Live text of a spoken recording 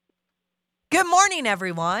Good morning,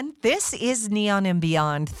 everyone. This is Neon and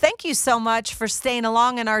Beyond. Thank you so much for staying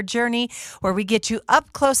along in our journey where we get you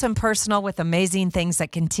up close and personal with amazing things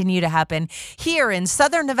that continue to happen here in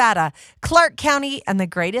Southern Nevada, Clark County, and the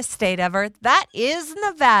greatest state ever. That is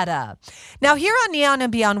Nevada. Now, here on Neon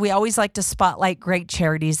and Beyond, we always like to spotlight great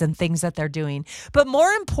charities and things that they're doing. But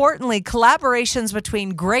more importantly, collaborations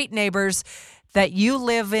between great neighbors that you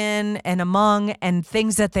live in and among and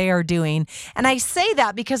things that they are doing. And I say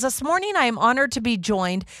that because this morning I am honored to be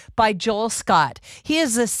joined by Joel Scott. He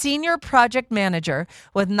is a senior project manager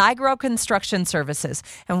with Nigro Construction Services.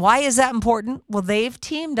 And why is that important? Well, they've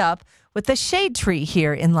teamed up with the Shade Tree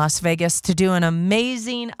here in Las Vegas to do an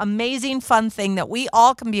amazing, amazing fun thing that we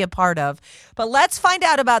all can be a part of. But let's find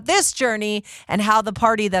out about this journey and how the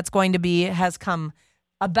party that's going to be has come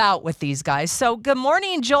about with these guys. So good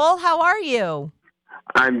morning, Joel. How are you?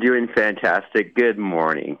 I'm doing fantastic. Good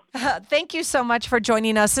morning. Thank you so much for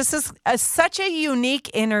joining us. This is such a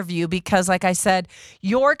unique interview because, like I said,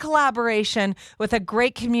 your collaboration with a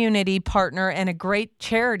great community partner and a great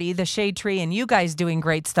charity, the Shade Tree, and you guys doing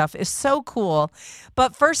great stuff is so cool.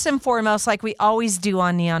 But first and foremost, like we always do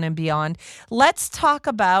on Neon and Beyond, let's talk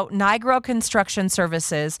about Nigro Construction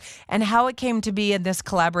Services and how it came to be in this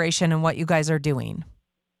collaboration and what you guys are doing.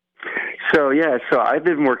 So I've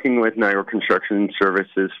been working with Nigro Construction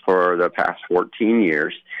Services for the past 14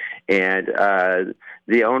 years, and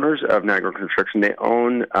the owners of Nigro Construction, they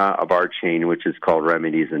own a bar chain which is called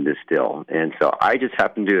Remedies and Distill, and so I just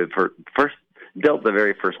happened to have built the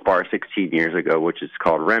very first bar 16 years ago, which is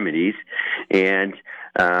called Remedies, and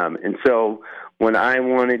so when I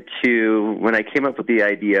came up with the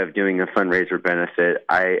idea of doing a fundraiser benefit,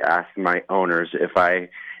 I asked my owners if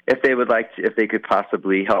they could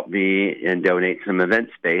possibly help me and donate some event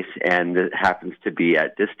space, and it happens to be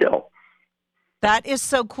at Distill. That is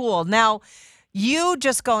so cool. Now, you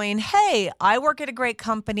just going, hey, I work at a great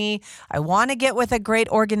company. I want to get with a great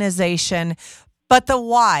organization. But the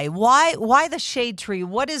why? Why the Shade Tree?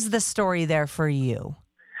 What is the story there for you?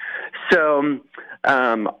 So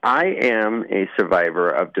I am a survivor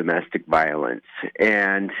of domestic violence,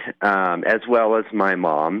 and as well as my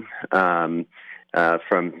mom,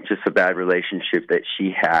 from just a bad relationship that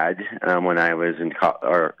she had when I was in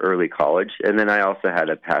early college. And then I also had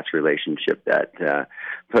a past relationship that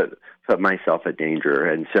put myself at danger.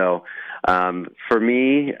 And so for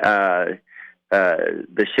me,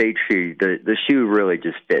 the Shade Tree, the shoe really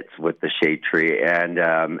just fits with the Shade Tree. And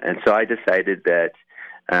so I decided that,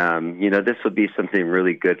 this would be something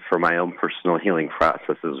really good for my own personal healing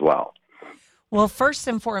process as well. Well, first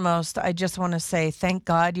and foremost, I just want to say thank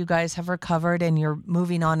God you guys have recovered and you're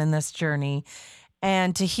moving on in this journey.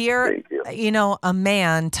 And to hear, a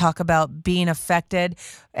man talk about being affected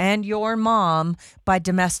and your mom by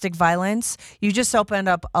domestic violence, you just opened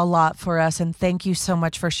up a lot for us. And thank you so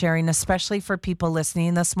much for sharing, especially for people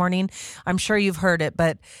listening this morning. I'm sure you've heard it,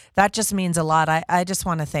 but that just means a lot. I just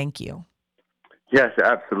want to thank you. Yes,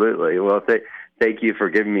 absolutely. Well, thank you for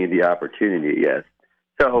giving me the opportunity. Yes.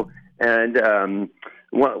 So, and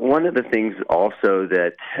one of the things also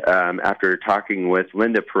that after talking with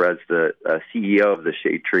Linda Perez, the CEO of the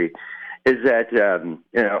Shade Tree, is that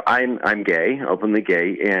I'm gay, openly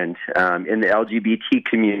gay, and in the LGBT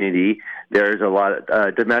community, there's a lot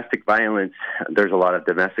of domestic violence. There's a lot of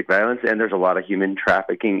domestic violence, and there's a lot of human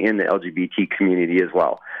trafficking in the LGBT community as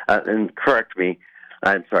well. And correct me.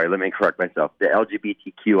 I'm sorry. Let me correct myself. The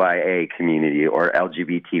LGBTQIA community or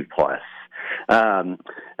LGBT plus.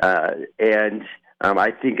 I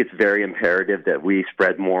think it's very imperative that we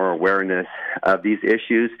spread more awareness of these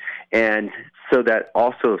issues, and so that the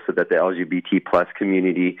LGBT plus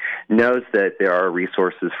community knows that there are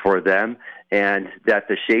resources for them, and that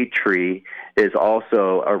the Shade Tree is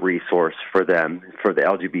also a resource for them, for the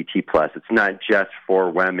LGBT plus. It's not just for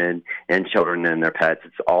women and children and their pets;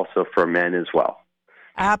 it's also for men as well.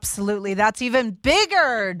 Absolutely. That's even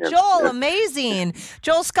bigger. Joel, amazing.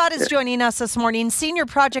 Joel Scott is joining us this morning, Senior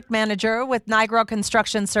Project Manager with Nigro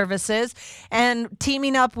Construction Services, and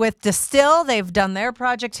teaming up with Distill. They've done their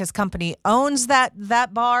project. His company owns that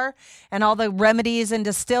bar and all the remedies and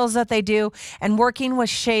distills that they do, and working with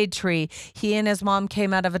Shade Tree. He and his mom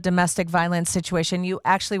came out of a domestic violence situation. You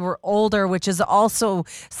actually were older, which is also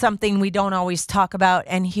something we don't always talk about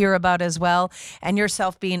and hear about as well, and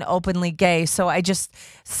yourself being openly gay. So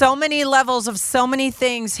so many levels of so many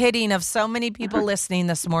things hitting of so many people listening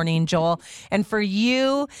this morning, Joel. And for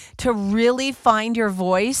you to really find your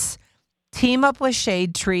voice, team up with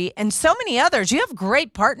Shade Tree and so many others. You have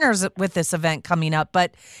great partners with this event coming up.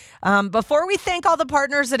 But before we thank all the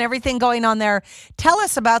partners and everything going on there, tell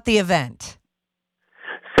us about the event.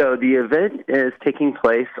 So So the event is taking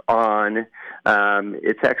place on,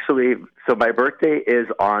 it's actually, so my birthday is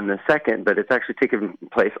on the 2nd, but it's actually taking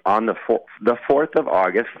place on the 4th of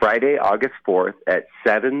August, Friday, August 4th at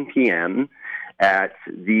 7 p.m. at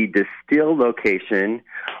the Distill location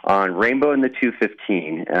on Rainbow and the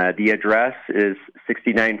 215. The address is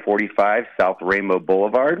 6945 South Rainbow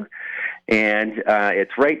Boulevard, and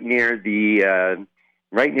it's right near the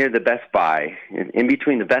Best Buy, in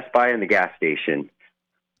between the Best Buy and the gas station.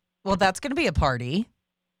 Well, that's going to be a party.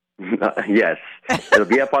 Yes, it'll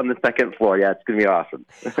be up on the 2nd floor. Yeah, it's going to be awesome.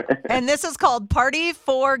 And this is called Party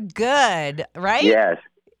for Good, right? Yes,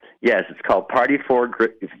 it's called Party for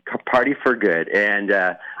Good. And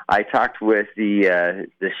I talked with the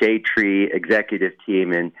Shade Tree executive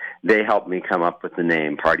team, and they helped me come up with the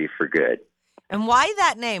name Party for Good. And why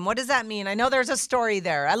that name? What does that mean? I know there's a story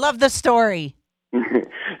there. I love the story.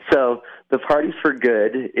 So the Party for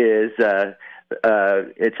Good is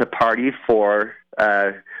it's a party for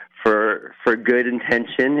good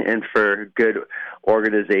intention and for good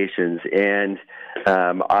organizations. And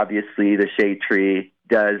obviously the Shade Tree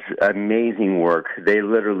does amazing work. They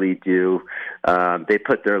literally do. They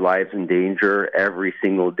put their lives in danger every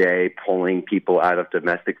single day, pulling people out of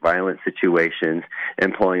domestic violence situations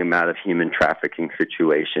and pulling them out of human trafficking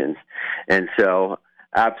situations. And so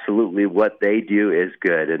absolutely what they do is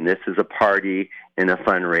good. And this is a party and a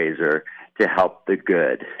fundraiser to help the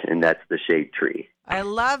good, and that's the Shade Tree. I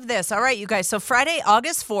love this. All right, you guys. So Friday,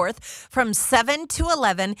 August 4th from 7 to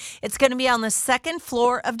 11, it's going to be on the 2nd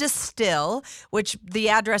floor of Distill, which the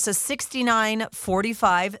address is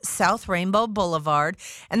 6945 South Rainbow Boulevard.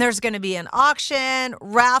 And there's going to be an auction,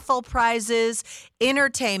 raffle prizes,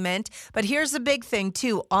 entertainment. But here's the big thing,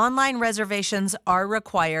 too. Online reservations are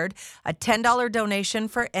required, a $10 donation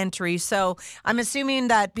for entry. So I'm assuming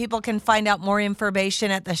that people can find out more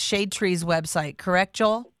information at the Shade Tree's website. Correct,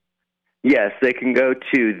 Joel? Yes, they can go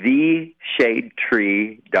to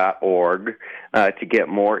theshadetree.org to get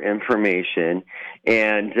more information.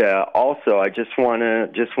 And also, I just want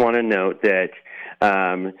to note that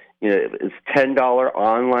it's $10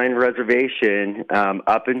 online reservation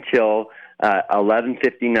up until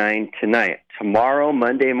 11:59 tonight. Tomorrow,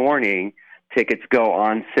 Monday morning, tickets go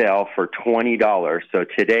on sale for $20. So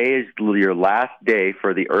today is your last day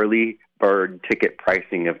for the early bird ticket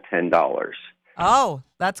pricing of $10. Oh,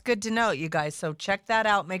 that's good to know, you guys. So check that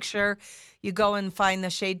out. Make sure you go and find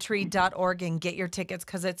theshadetree.org and get your tickets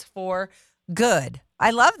because it's for good. I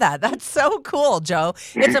love that. That's so cool, Joe.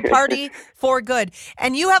 It's a party for good.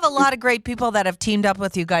 And you have a lot of great people that have teamed up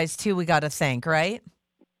with you guys, too, we got to thank, right?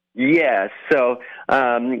 Yes. So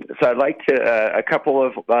I'd like to, a couple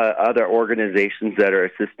of other organizations that are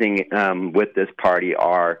assisting with this party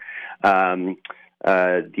are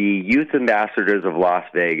the Youth Ambassadors of Las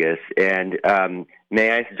Vegas. And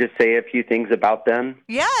may I just say a few things about them?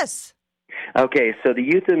 Yes. Okay, so the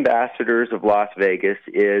Youth Ambassadors of Las Vegas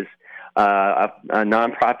is a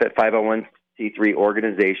nonprofit 501c3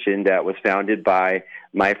 organization that was founded by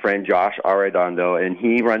my friend Josh Arredondo, and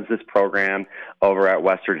he runs this program over at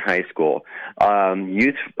Western High School.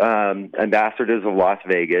 Youth Ambassadors of Las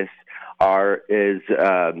Vegas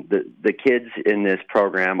the kids in this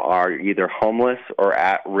program are either homeless or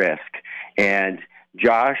at risk, and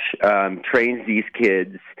Josh trains these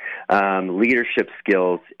kids leadership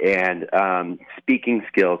skills and speaking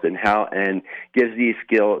skills, and gives these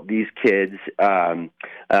kids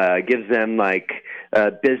gives them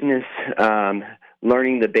business.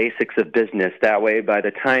 Learning the basics of business. That way, by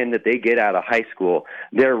the time that they get out of high school,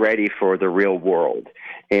 they're ready for the real world.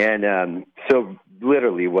 And so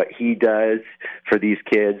literally what he does for these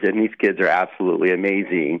kids, and these kids are absolutely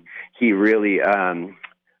amazing, he really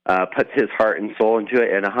puts his heart and soul into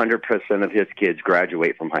it, and 100% of his kids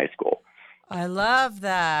graduate from high school. I love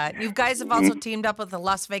that. You guys have also teamed up with the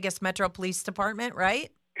Las Vegas Metro Police Department,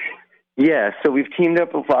 right? Yeah, so we've teamed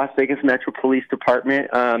up with Las Vegas Metro Police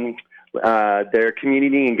Department. Their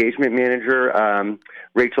community engagement manager,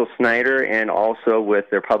 Rachel Snyder, and also with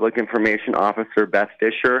their public information officer, Beth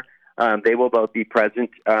Fisher. They will both be present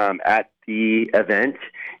at the event,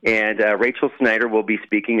 and Rachel Snyder will be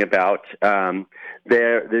speaking about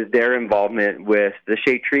their involvement with the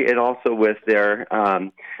Shade Tree and also with their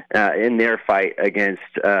in their fight against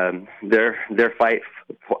their fight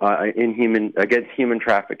against human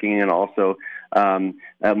trafficking, and also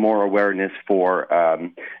more awareness for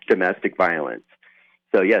domestic violence.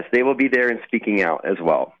 So yes, they will be there and speaking out as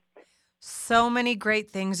well. So many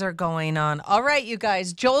great things are going on. All right, you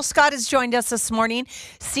guys. Joel Scott has joined us this morning,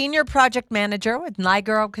 Senior Project Manager with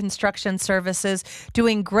Nigro Construction Services,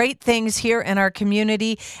 doing great things here in our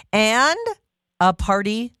community. And A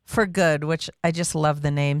Party for Good, which I just love the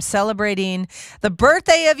name, celebrating the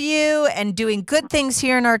birthday of you and doing good things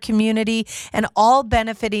here in our community and all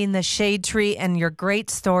benefiting the Shade Tree and your great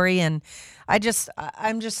story. And I'm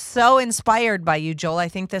just so inspired by you, Joel. I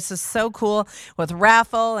think this is so cool with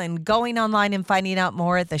raffle and going online and finding out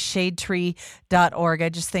more at theshadetree.org. I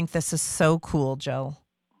just think this is so cool, Joel.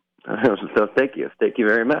 So thank you. Thank you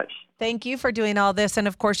very much. Thank you for doing all this. And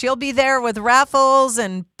of course, you'll be there with raffles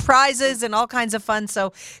and prizes and all kinds of fun.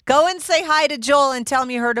 So go and say hi to Joel and tell him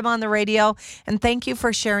you heard him on the radio. And thank you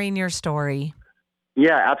for sharing your story.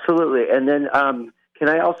 Yeah, absolutely. And then can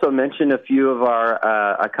I also mention a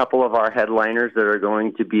couple of our headliners that are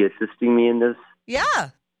going to be assisting me in this? Yeah.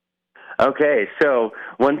 Okay, so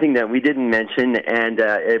one thing that we didn't mention, and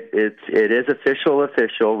it is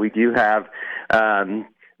official. We do have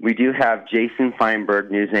Jason Feinberg,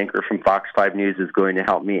 news anchor from Fox 5 News, is going to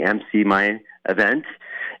help me MC my event.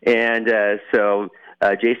 And so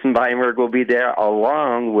Jason Feinberg will be there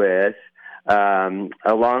along with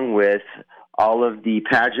all of the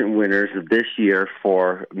pageant winners of this year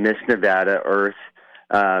for Miss Nevada Earth.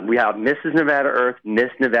 We have Mrs. Nevada Earth, Miss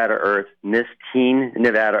Nevada Earth, Miss Teen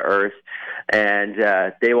Nevada Earth, and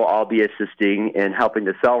they will all be assisting in helping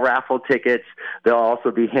to sell raffle tickets. They'll also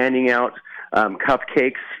be handing out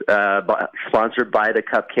cupcakes sponsored by the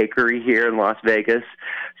Cupcakery here in Las Vegas.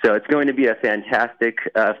 So it's going to be a fantastic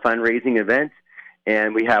fundraising event.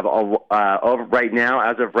 And we have as of right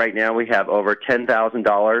now, we have over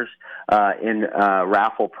 $10,000 in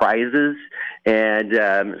raffle prizes. And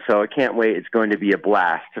so I can't wait. It's going to be a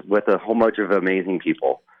blast with a whole bunch of amazing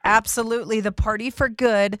people. Absolutely. The Party for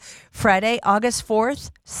Good, Friday, August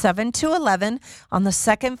 4th, 7 to 11 on the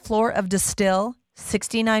second floor of Distill,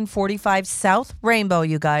 6945 South Rainbow,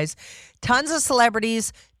 you guys. Tons of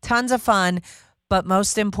celebrities, tons of fun, but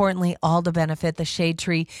most importantly, all to benefit the Shade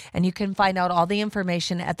Tree. And you can find out all the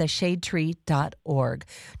information at theshadetree.org.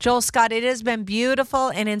 Joel Scott, it has been beautiful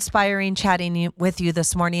and inspiring chatting with you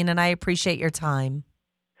this morning, and I appreciate your time.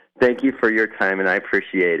 Thank you for your time, and I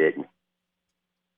appreciate it.